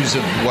virtues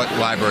of what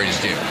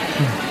libraries do.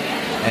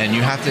 And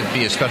you have to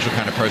be a special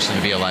kind of person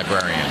to be a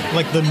librarian.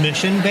 Like the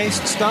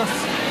mission-based stuff?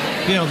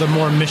 The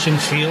more mission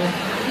feel?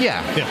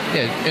 Yeah.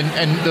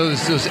 And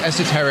those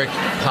esoteric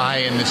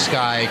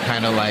pie-in-the-sky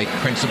kind of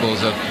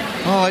principles of,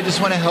 I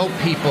just want to help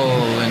people,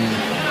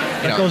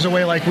 and it goes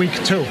away week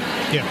 2.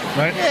 Yeah.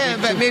 Right? Yeah,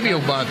 but maybe a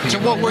month. So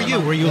what were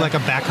you? Were you like a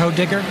backhoe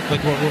digger?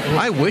 What?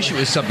 I wish it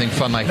was something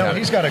fun like that. No,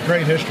 he's got a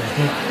great history.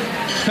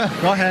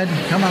 Go ahead.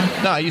 Come on.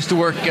 No, I used to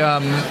work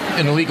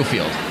in the legal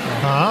field.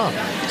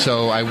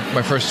 So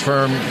my first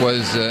firm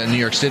was in New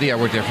York City. I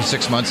worked there for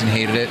 6 months and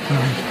hated it.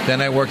 Mm-hmm.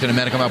 Then I worked in a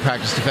medical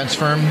malpractice defense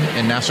firm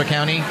in Nassau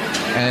County.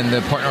 And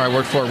the partner I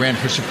worked for ran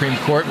for Supreme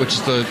Court, which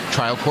is the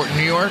trial court in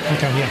New York.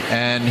 Okay, yeah.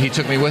 And he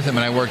took me with him,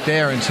 and I worked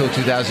there until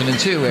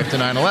 2002 after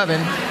 9/11.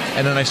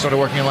 And then I started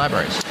working in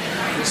libraries.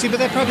 See, but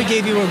that probably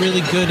gave you a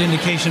really good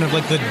indication of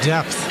the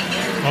depth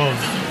of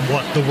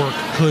what the work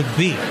could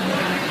be.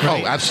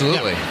 Right? Oh,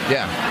 absolutely.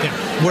 Yeah.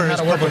 Whereas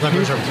public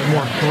libraries are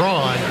more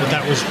broad, but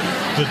that was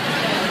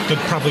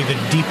probably the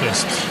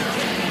deepest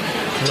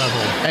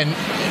level. And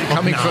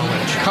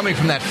coming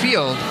from that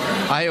field,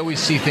 I always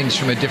see things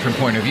from a different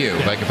point of view.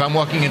 If I'm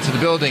walking into the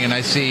building and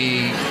I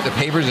see the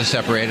pavers are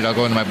separated, I'll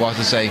go into my boss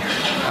and say,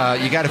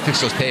 you got to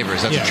fix those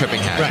pavers. That's a tripping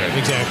hazard. Right,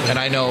 exactly. And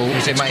I know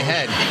in my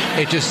head,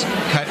 it just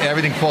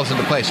everything falls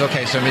into place.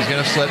 Okay, somebody's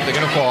going to slip, they're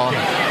going to fall,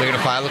 they're going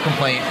to file a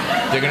complaint,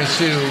 they're going to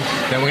sue,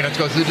 then we're going to have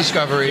to go through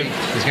discovery,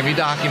 there's going to be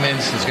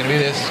documents, there's going to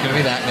be this, there's going to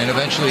be that, and then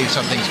eventually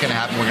something's going to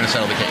happen, we're going to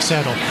settle the case.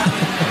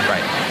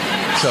 Right.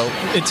 So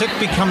it took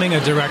becoming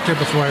a director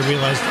before I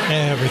realized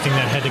everything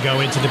that had to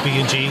go into the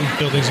B&G,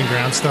 buildings and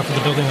grounds stuff of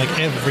the building.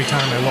 Every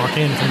time I walk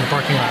in from the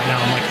parking lot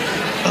now, I'm like,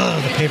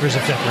 the pavers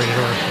are separated,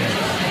 or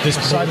this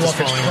sidewalk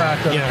is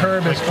cracked, the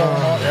curb is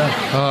falling off.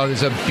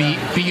 There's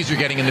bees are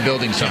getting in the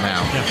building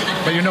somehow.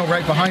 Yeah. But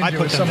right behind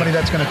you is somebody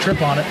that's going to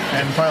trip on it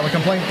and file a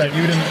complaint that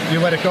you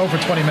let it go for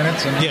 20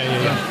 minutes. And,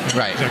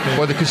 Right. Exactly.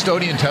 Well, the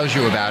custodian tells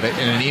you about it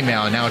in an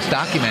email, and now it's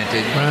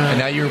documented, and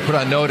now you were put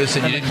on notice,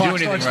 and you didn't do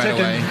anything right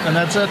away. And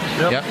that's it.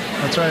 Yep.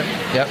 That's right.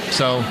 Yep.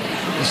 So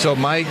So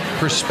my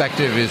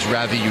perspective is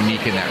rather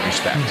unique in that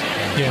respect.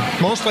 Yeah,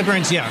 most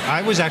librarians,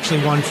 I was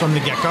actually one from the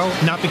get-go,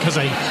 not because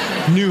I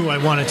knew I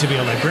wanted to be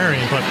a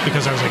librarian, but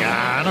because I was like,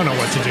 I don't know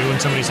what to do,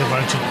 and somebody said, why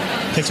don't you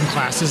take some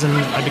classes, and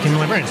I became a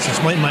librarian. So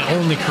it's my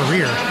only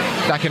career.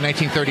 Back in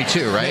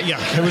 1932, right? Yeah,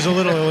 it was a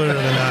little earlier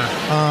than that.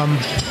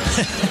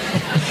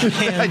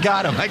 I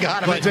got him.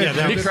 But,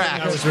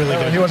 that was really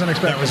good. He wasn't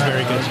expecting that. Was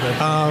very good.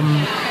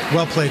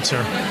 Well played,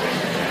 sir.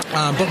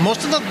 But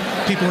most of the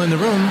people in the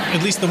room,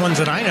 at least the ones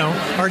that I know,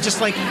 are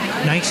just like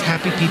nice,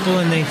 happy people,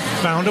 and they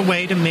found a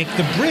way to make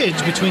the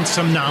bridge between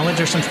some knowledge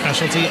or some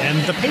specialty and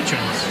the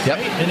patrons. Yep.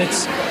 Right? And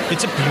it's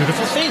a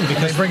beautiful thing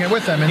because they bring it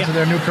with them into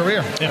their new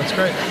career. Yeah. That's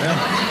great.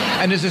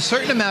 Yeah. And there's a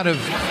certain amount of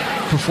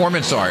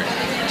performance art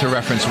to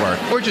reference work,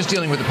 or just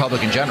dealing with the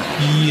public in general.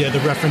 Yeah,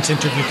 the reference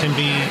interview can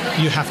be,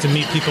 you have to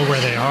meet people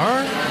where they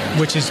are,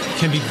 which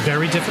can be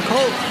very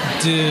difficult,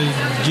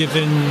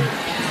 given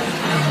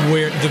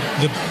where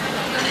the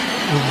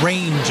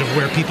range of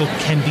where people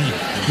can be,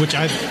 which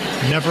I've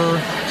never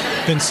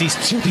been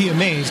ceased to be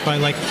amazed by,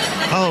 like,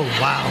 oh,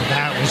 wow,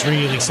 that was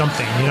really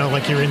something.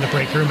 Like you're in the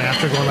break room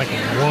after going like,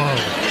 whoa.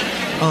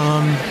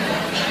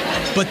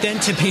 But then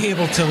to be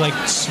able to, like,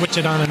 switch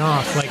it on and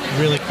off, like,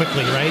 really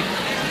quickly, right?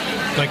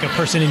 Like a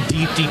person in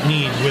deep, deep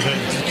need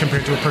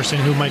compared to a person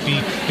who might be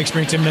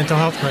experiencing a mental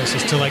health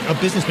crisis, to like a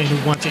businessman who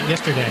wants it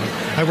yesterday.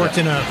 I worked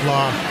in a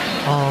law...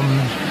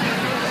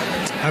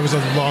 I was a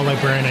law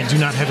librarian. I do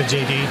not have a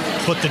JD,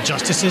 but the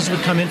justices would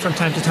come in from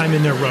time to time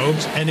in their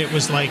robes, and it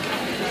was like,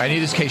 I need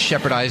this case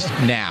shepherdized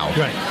now.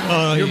 Right.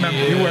 You remember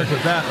you worked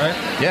with that, right?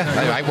 Yeah,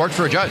 I worked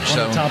for a judge. One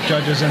of the top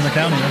judges in the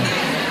county.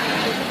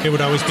 It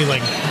would always be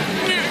like...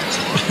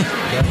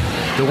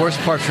 The worst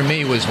part for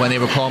me was when they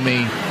would call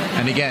me,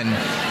 and again,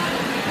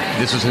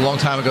 this was a long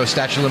time ago,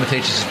 statute of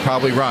limitations has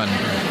probably run.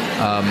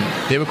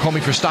 They would call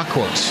me for stock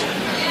quotes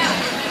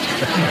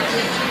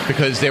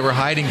because they were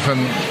hiding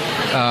from...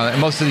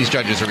 most of these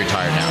judges are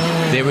retired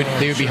now. They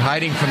would be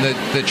hiding from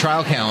the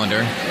trial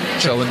calendar.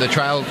 So when the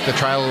trial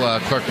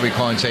clerk would be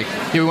calling and say,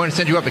 "Hey, we want to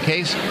send you up a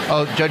case."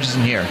 "Oh, the judge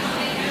isn't here."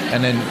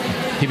 And then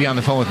he'd be on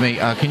the phone with me.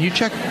 "Can you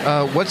check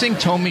what's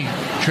Inktomi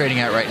trading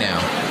at right now?"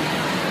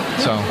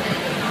 So,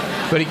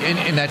 but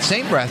in that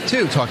same breath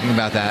too, talking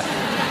about that,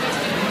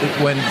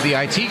 when the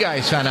IT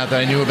guys found out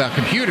that I knew about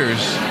computers,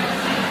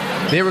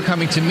 they were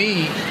coming to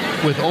me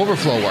with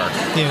overflow work.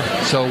 Yeah.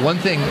 So one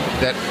thing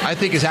that I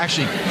think is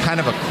actually kind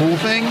of a cool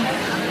thing,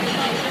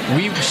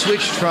 we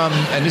switched from,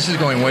 and this is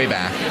going way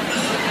back,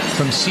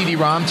 from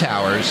CD-ROM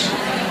towers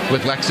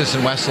with Lexus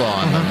and Westlaw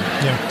on them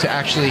to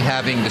actually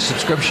having the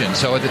subscription.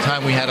 So at the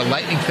time we had a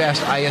lightning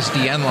fast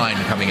ISDN line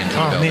coming into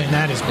the building. Oh man,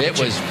 that is it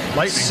was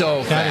lightning.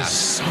 So that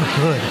fast. That is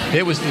so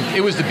good.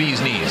 It was the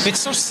bee's knees. It's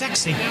so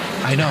sexy.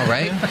 I know,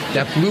 right?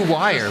 That blue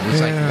wire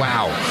was like,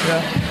 wow.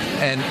 Yeah.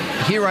 And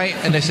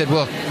and they said,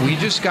 "Look, we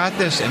just got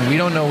this, and we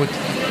don't know what.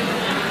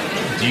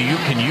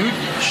 Can you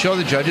show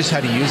the judges how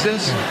to use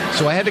this?"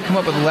 So I had to come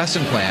up with a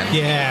lesson plan.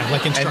 Yeah,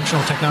 like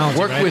instructional technology.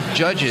 Work right? with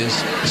judges,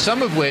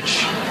 some of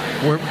which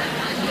were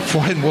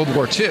fought in World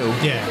War II.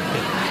 Yeah.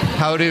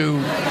 How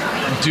to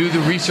do the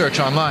research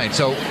online.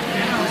 So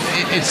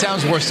it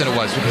sounds worse than it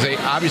was because they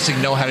obviously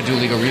know how to do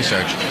legal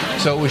research.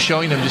 So it was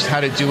showing them just how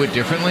to do it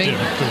differently.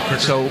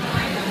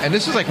 And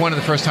this was like one of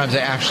the first times I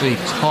actually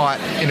taught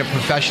in a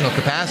professional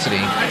capacity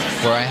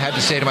where I had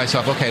to say to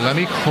myself, okay, let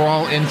me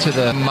crawl into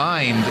the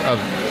mind of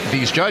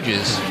these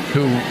judges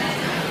who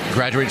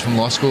graduated from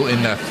law school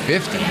in the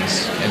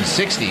 50s and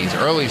 60s,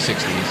 early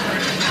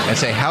 60s, and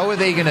say, how are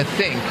they going to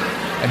think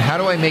and how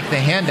do I make the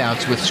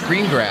handouts with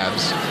screen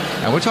grabs?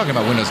 And we're talking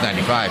about Windows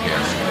 95 here.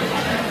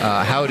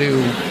 How to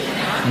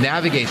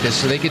navigate this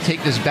so they could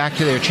take this back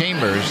to their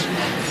chambers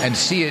and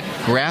see it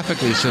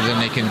graphically so then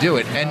they can do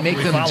it and make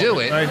them do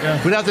it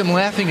without them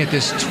laughing at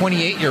this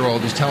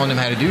 28-year-old who's telling them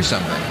how to do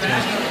something.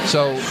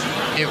 So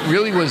it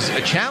really was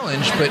a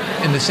challenge, but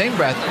in the same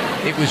breath,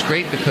 it was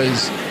great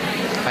because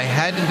I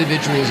had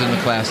individuals in the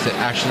class that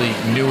actually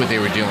knew what they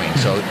were doing.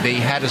 So they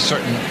had a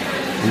certain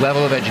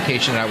level of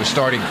education that I was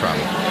starting from.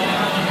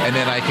 And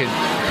then I could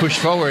push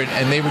forward,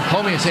 and they would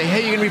call me and say,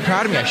 hey, you're going to be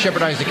proud of me. I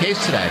shepherdized a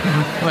case today.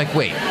 I'm like,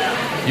 wait,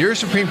 you're a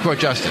Supreme Court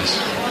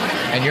justice,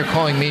 and you're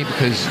calling me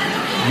because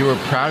you were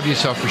proud of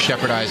yourself for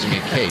shepherdizing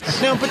a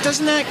case. No, but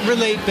doesn't that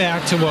relate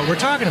back to what we're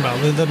talking about,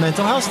 the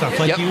mental health stuff?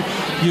 Like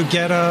you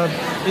get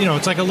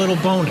it's like a little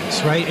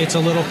bonus, right? It's a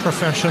little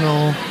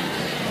professional...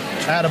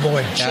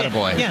 Attaboy.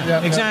 Attaboy.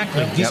 Yeah,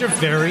 exactly. These are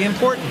very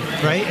important,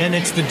 right? And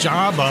it's the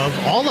job of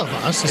all of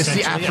us, it's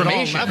the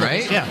affirmation,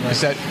 right? Yeah.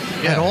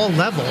 At all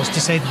levels to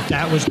say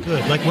that was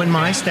good. Like when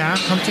my staff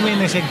come to me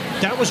and they say,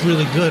 that was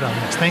really good on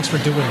this. Thanks for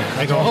doing that.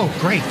 I go, oh,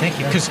 great, thank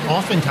you. Because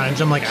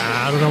oftentimes I'm like,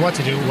 I don't know what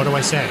to do. What do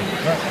I say?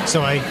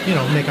 So I,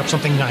 make up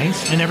something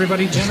nice, and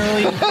everybody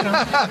generally kind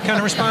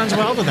of responds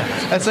well to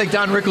that. That's like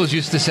Don Rickles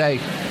used to say,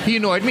 he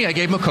annoyed me, I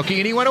gave him a cookie,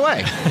 and he went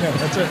away. Yeah,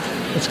 that's it.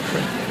 That's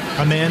great.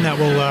 A man that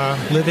will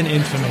live in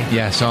infamy.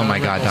 Yes, oh my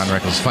God, Don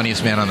Rickles,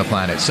 funniest man on the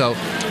planet. So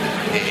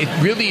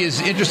it really is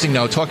interesting,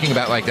 though, talking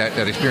about like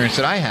that experience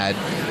that I had.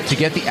 to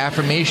get the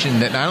affirmation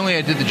that not only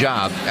I did the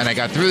job and I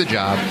got through the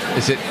job,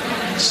 is that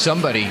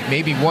somebody,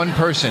 maybe one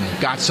person,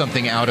 got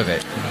something out of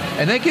it.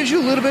 And that gives you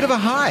a little bit of a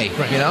high,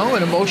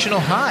 an emotional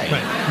high.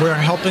 Right. We're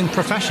a helping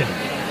profession.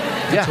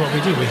 That's what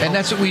we do. And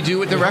that's what we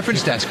do at the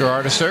reference desk or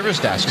our service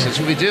desks. That's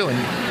what we do. And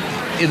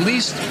at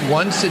least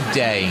once a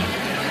day,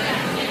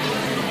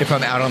 if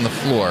I'm out on the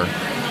floor,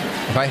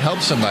 if I help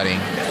somebody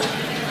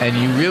and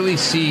you really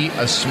see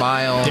a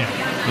smile,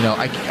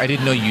 I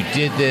didn't know you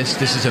did this.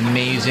 This is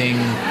amazing.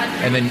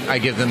 And then I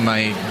give them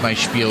my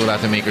spiel about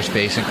the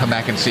makerspace and come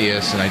back and see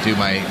us. And I do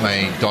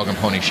my dog and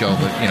pony show,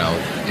 but,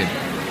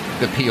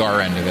 the PR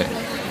end of it.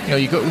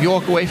 You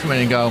walk away from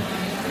it and go,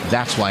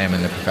 that's why I'm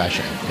in the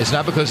profession. It's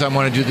not because I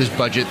want to do this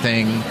budget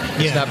thing.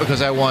 It's not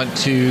because I want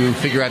to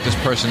figure out this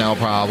personnel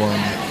problem.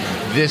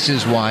 This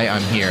is why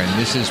I'm here, and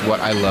this is what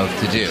I love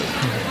to do.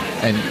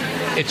 And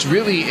it's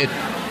really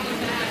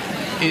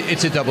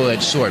it's a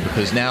double-edged sword,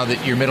 because now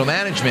that you're middle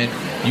management,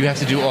 you have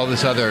to do all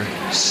this other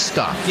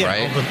stuff,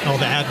 right? All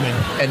the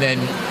admin. And then,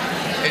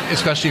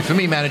 especially for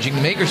me, managing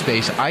the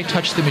makerspace, I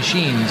touch the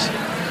machines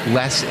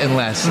less and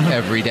less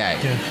every day.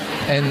 Yeah.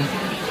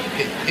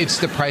 And it's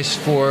the price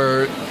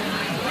for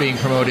being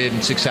promoted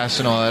and success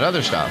and all that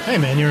other stuff. Hey,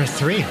 man, you're a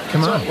 3.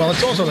 Come on. Well,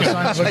 it's also the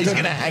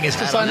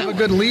sign of a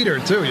good leader,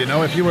 too.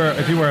 If you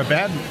were a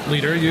bad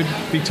leader, you'd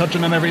be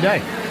touching them every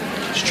day.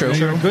 It's true.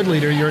 You're a good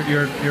leader.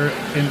 You're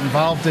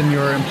involved in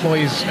your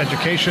employees'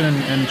 education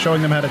and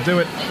showing them how to do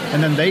it,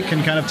 and then they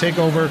can kind of take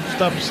over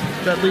stuff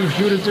that leaves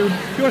you to do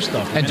your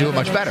stuff and do it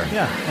much better.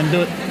 Yeah, and do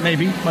it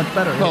maybe much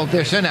better. Well,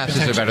 their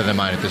synapses are better than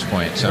mine at this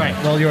point. So. Right.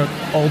 Well, you're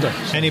older.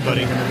 So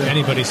anybody's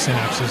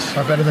synapses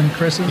are better than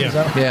Chris's. Yeah,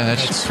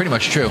 that's pretty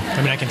much true.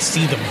 I mean, I can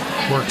see them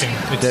working.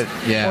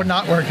 Or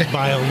not working.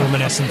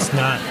 Bioluminescence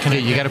not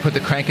connected. You got to put the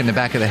crank in the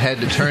back of the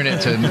head to turn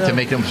it to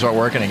make them start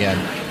working again.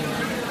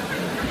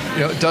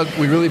 Doug,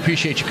 we really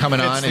appreciate you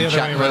coming on and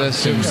chatting with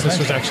us. This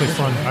was actually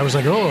fun. I was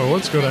like,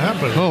 what's going to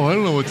happen? Oh, I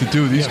don't know what to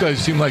do. These guys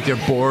seem like they're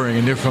boring,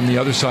 and they're from the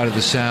other side of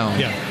the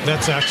sound. Yeah,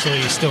 that's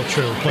actually still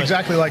true.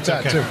 Exactly like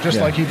that, too. Just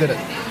like he did it.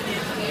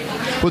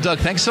 Well, Doug,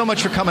 thanks so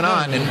much for coming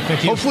on, and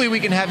hopefully we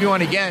can have you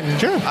on again.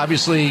 Sure.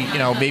 Obviously,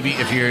 maybe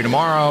if you're here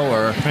tomorrow,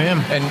 or I am.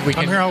 And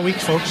I'm here all week,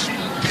 folks.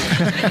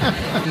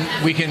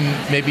 We can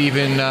maybe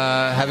even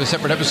have a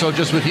separate episode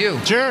just with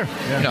you. Sure.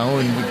 And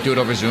we do it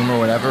over Zoom or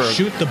whatever.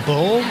 Shoot the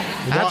bull?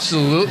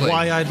 Absolutely.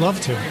 Why I'd love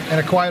to. In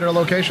a quieter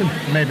location,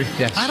 maybe.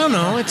 Yes. I don't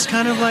know. It's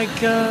kind of like...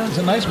 Is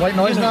it nice? White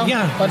noise now?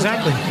 Yeah,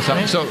 exactly.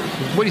 So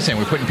what are you saying?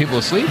 We're putting people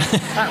to sleep?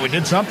 We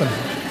did something.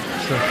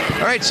 Sure.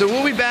 All right, so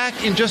we'll be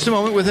back in just a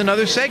moment with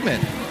another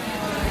segment.